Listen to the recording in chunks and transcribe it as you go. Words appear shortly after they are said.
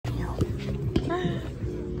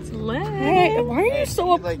It's lit. Hey, why are you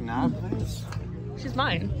so up? Like not nice. She's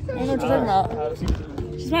mine. I don't know what you're talking about.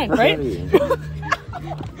 She's mine, right?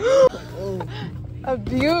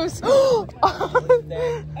 Abuse. I'm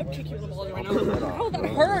kicking you in the balls right now. Oh, that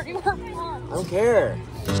hurt. You hurt my arm. I don't care.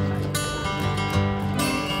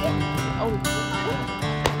 Oh.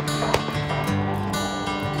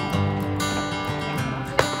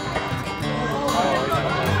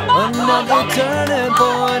 Another turning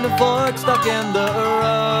point, a fork stuck in the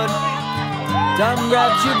road. Time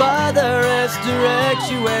grabs you by the wrist,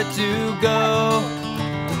 directs you where to go.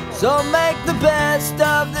 So make the best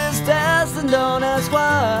of this test and don't ask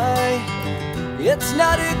why. It's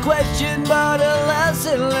not a question but a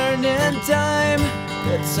lesson learned in time.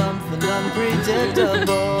 It's something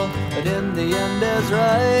unpredictable, but in the end is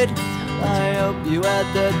right. I hope you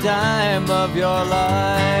had the time of your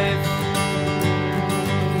life.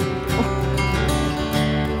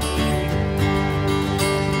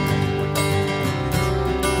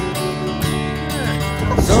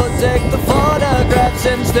 So take the photographs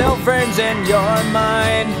and still frames in your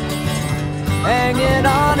mind, hanging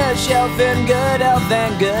on a shelf in good health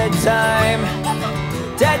and good time.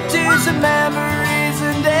 Tattoos and memories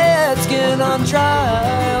and dead skin on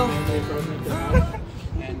trial.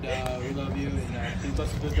 And we love you, and please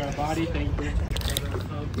bless us with our body. Thank you.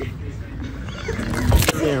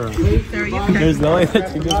 There's no way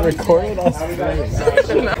that you just recorded us.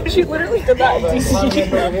 She literally did that.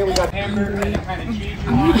 Here we got hamburger and kind of cheese.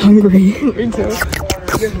 I'm hungry. Me too.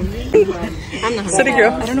 I'm not City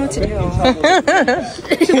girl. I don't know what to do.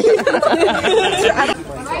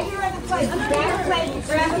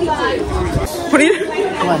 What are you doing?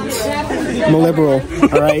 What? I'm a liberal,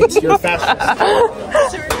 alright? You're a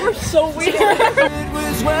fascist. We're so weird. It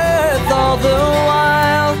was worth all the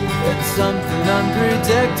while. It's something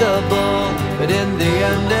unpredictable, but in the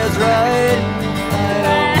end is right. I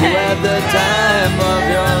hope you had the time of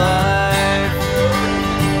your life.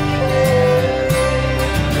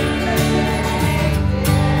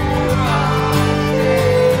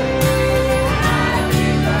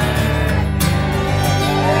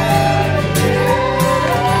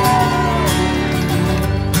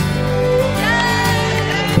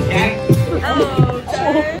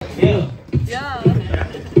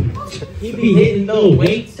 He be hitting those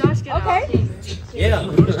weights. Josh, get okay. Yeah.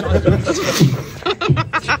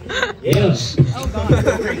 Yeah. Oh God.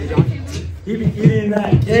 He be eating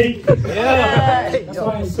that cake. Yeah. That's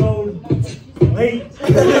why it's so late.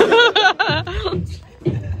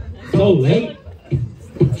 So late.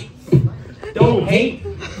 Don't hate.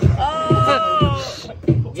 Oh.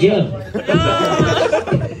 Yeah.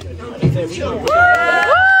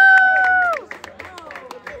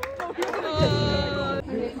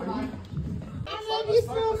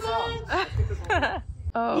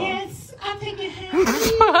 Oh. Yes, I think it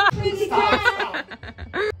has. Pretty good.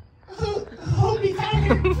 Hold me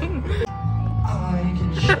tighter. I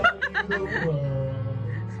can show you the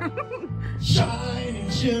world. Shining,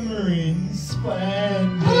 shimmering,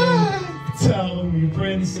 splendid. Tell me,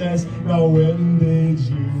 princess, now when did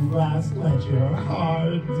you last let your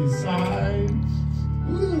heart decide?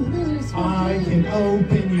 I can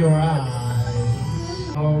open your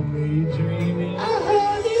eyes. Hold me dreaming. I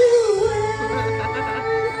heard you.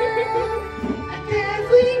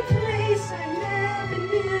 Every place I never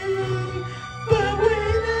knew, but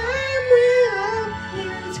when I'm with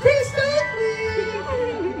you, it's crystal clear.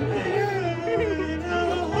 And a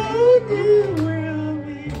whole new world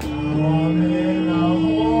with you. A whole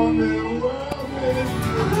new world with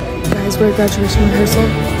you. Guys, we're at graduation rehearsal.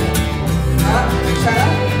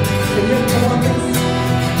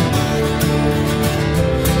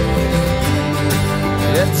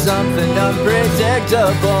 It's something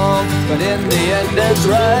unpredictable, but in the end it's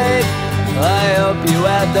right. I hope you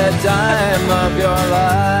had the time of your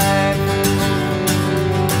life.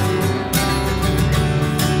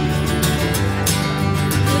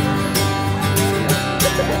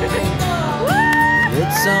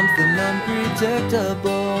 It's something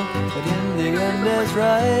unpredictable, but in the end it's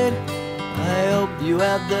right. I hope you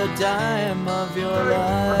had the time of your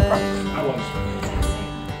life.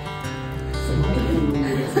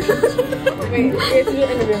 Wait, it's an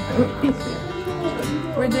interview.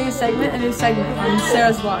 We're doing a new segment on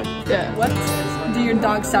Sarah's vlog. Yeah. What do your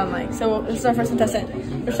dogs sound like? So this is our first contestant.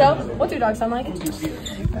 Rochelle, what do your dogs sound like?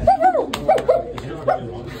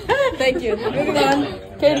 Thank you. Moving on.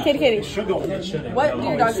 Katie. What do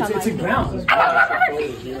your dogs sound like? It's a ground.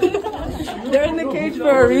 They're in the cage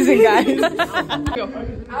for a reason, guys. Go.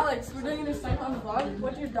 Alex, we're doing a new segment on the vlog.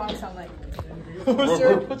 What do your dogs sound like?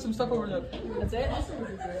 Sarah, put some stuff over there. That's it?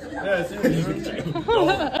 Yeah,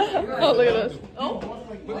 Oh, look at this. Oh.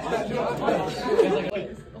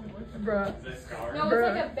 Bruh. No, it's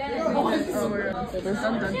like a bed. Oh my god. There's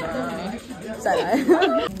some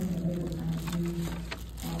side-eye.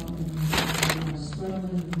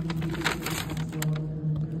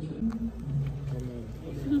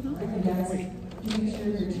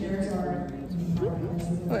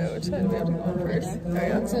 Wait, which side do we have to go on first?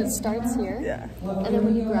 Alright, So it starts here. yeah. And then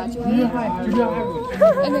when you graduate,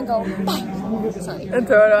 and then go, sorry. And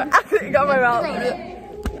throw it away. It got my mouth.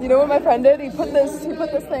 You know what my friend did? He put this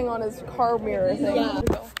thing on his car mirror thing. Yeah.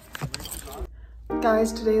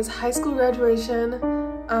 Guys, today is high school graduation.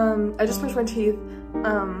 I just brushed my teeth.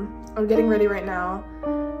 I'm getting ready right now.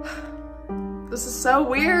 This is so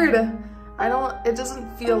weird. It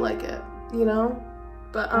doesn't feel like it, you know?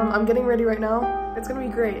 But I'm getting ready right now. It's gonna be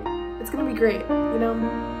great. It's gonna be great, you know?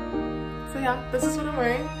 So yeah, this is what I'm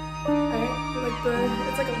wearing. Right?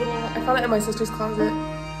 It's like a little, I found it in my sister's closet.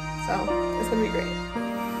 So it's gonna be great.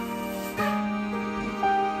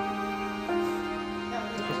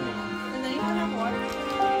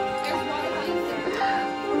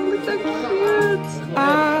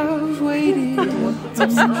 I've waited. I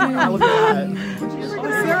look at that.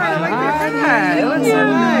 Sarah, I like that. It looks so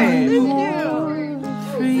nice.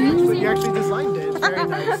 But you actually designed it. It's very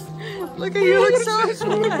nice. Look at you, look so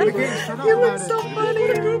You look so funny.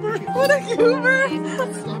 What a goober.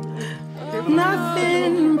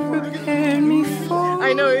 Nothing prepared me for.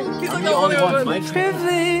 I know, he's like the only one. The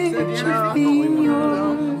privilege of being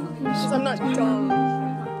yours. Because I'm not dumb.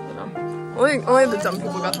 Only the dumb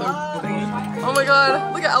people got the thingy. Oh my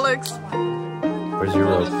god, look at Alex. Where's your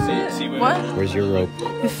rope? What? Where's your rope?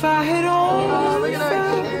 If I had Oh, look at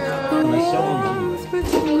all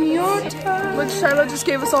Look, Shiloh just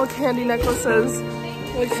gave us all candy necklaces.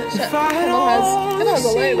 Look, Kendall has a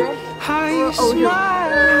lay, bro. how you Oh, here.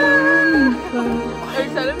 smile, Are you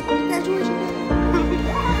excited?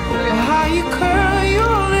 how you curl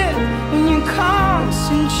your lip when you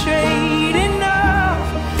concentrate enough.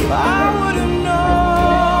 I would have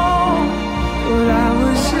known what I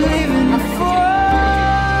was living for.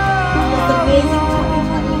 Amazing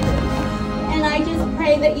 2023. And I just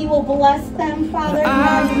pray that you will bless them, Father,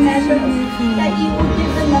 beyond measure, that you will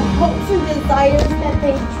give them the hopes and desires that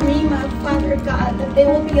they dream of, Father God, that they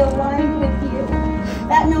will be aligned with you,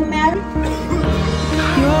 that no matter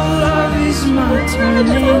Your love is my turning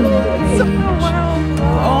page.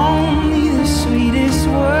 Only the sweetest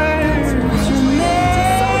words remain.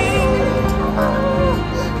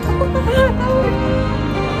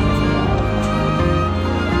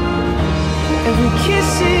 Every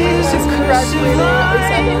kiss is a curse of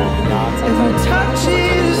line. Every touch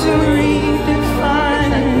is a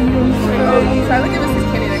redefining phrase. Shiloh gave us these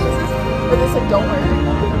candy necklaces, but they said don't wear it.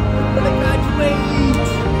 But they graduate.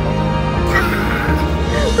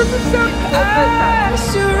 This is so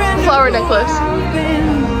cute. Flower necklace.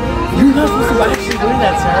 You're not supposed to actually doing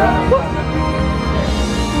that, Sarah.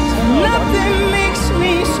 Nothing makes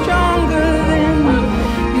me stronger than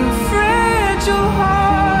your fragile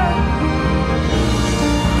heart.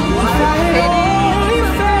 If I had only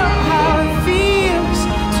felt how it feels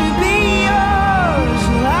to be yours,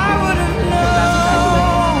 well, I would have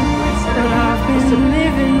known what I've been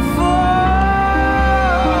living for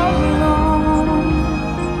long.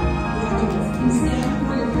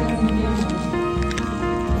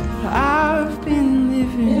 I've been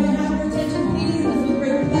living.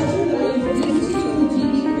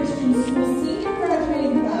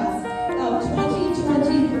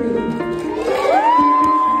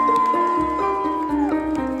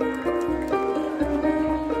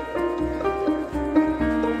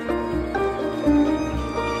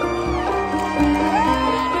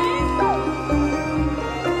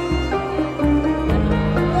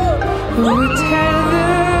 We're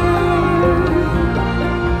tethered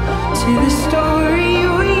to the story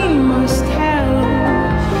we must tell.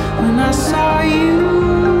 When I saw you,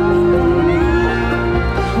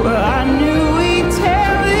 well, I knew we'd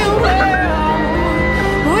tell it well.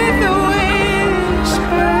 With a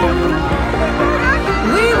whisper,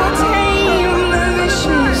 we will tame the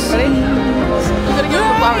vicious things.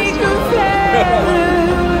 Like a feather,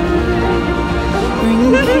 bring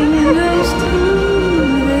kingdoms to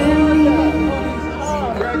them.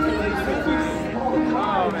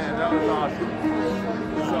 Oh man, that was awesome.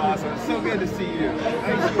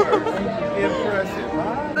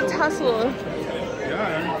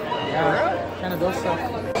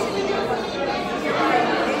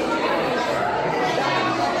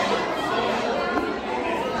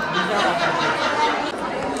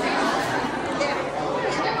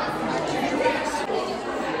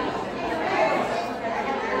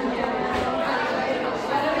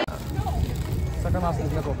 Alright.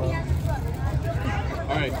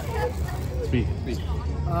 Speak.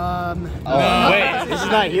 Oh, wait, this is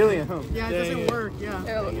not helium. Yeah, it doesn't work,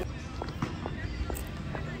 yeah.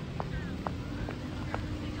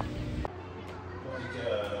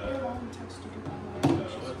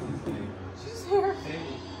 She's here.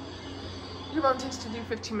 Your mom texted you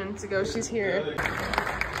 15 minutes ago. She's here.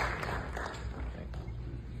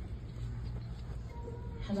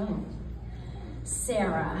 Hello.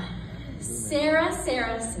 Sarah. Sarah.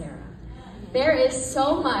 There is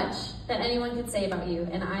so much that anyone could say about you,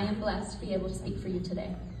 and I am blessed to be able to speak for you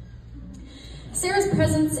today. Sarah's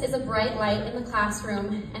presence is a bright light in the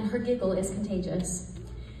classroom, and her giggle is contagious.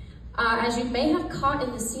 As you may have caught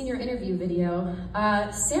in the senior interview video,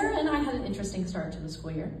 Sarah and I had an interesting start to the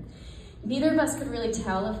school year. Neither of us could really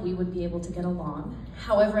tell if we would be able to get along.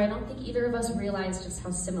 However, I don't think either of us realized just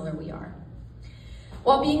how similar we are.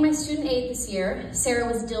 While being my student aide this year, Sarah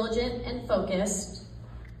was diligent and focused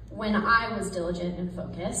when I was diligent and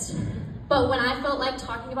focused. But when I felt like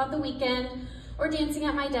talking about the weekend, or dancing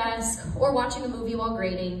at my desk, or watching a movie while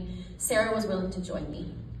grading, Sarah was willing to join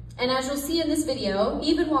me. And as you'll see in this video,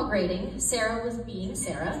 even while grading, Sarah was being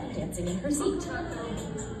Sarah and dancing in her seat.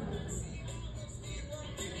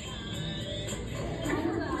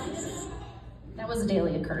 That was a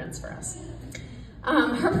daily occurrence for us.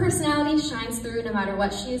 Her personality shines through no matter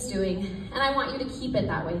what she is doing, and I want you to keep it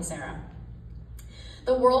that way, Sarah.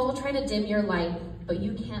 The world will try to dim your light, but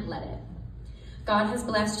you can't let it. God has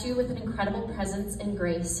blessed you with an incredible presence and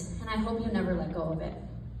grace, and I hope you never let go of it.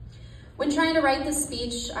 When trying to write this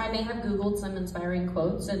speech, I may have Googled some inspiring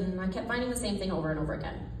quotes, and I kept finding the same thing over and over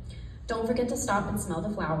again. Don't forget to stop and smell the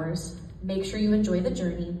flowers. Make sure you enjoy the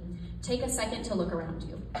journey. Take a second to look around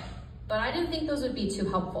you. But I didn't think those would be too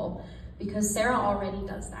helpful, because Sarah already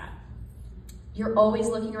does that. You're always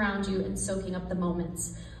looking around you and soaking up the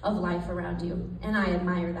moments of life around you, and I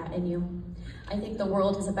admire that in you. I think the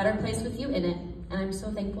world is a better place with you in it, and I'm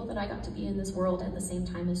so thankful that I got to be in this world at the same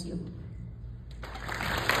time as you.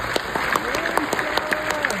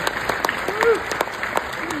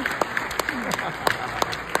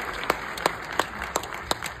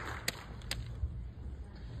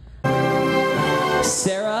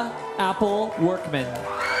 Sarah Apple Workman.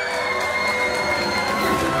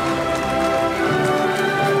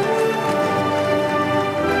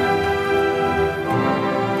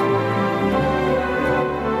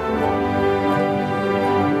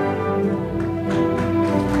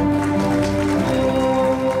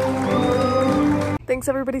 Thanks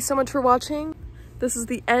everybody so much for watching. This is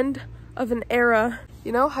the end of an era.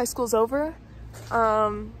 You know, high school's over.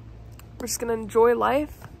 We're just gonna enjoy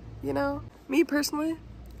life, you know? Me personally,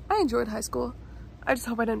 I enjoyed high school. I just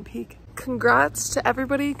hope I didn't peak. Congrats to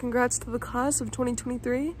everybody. Congrats to the class of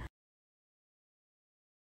 2023.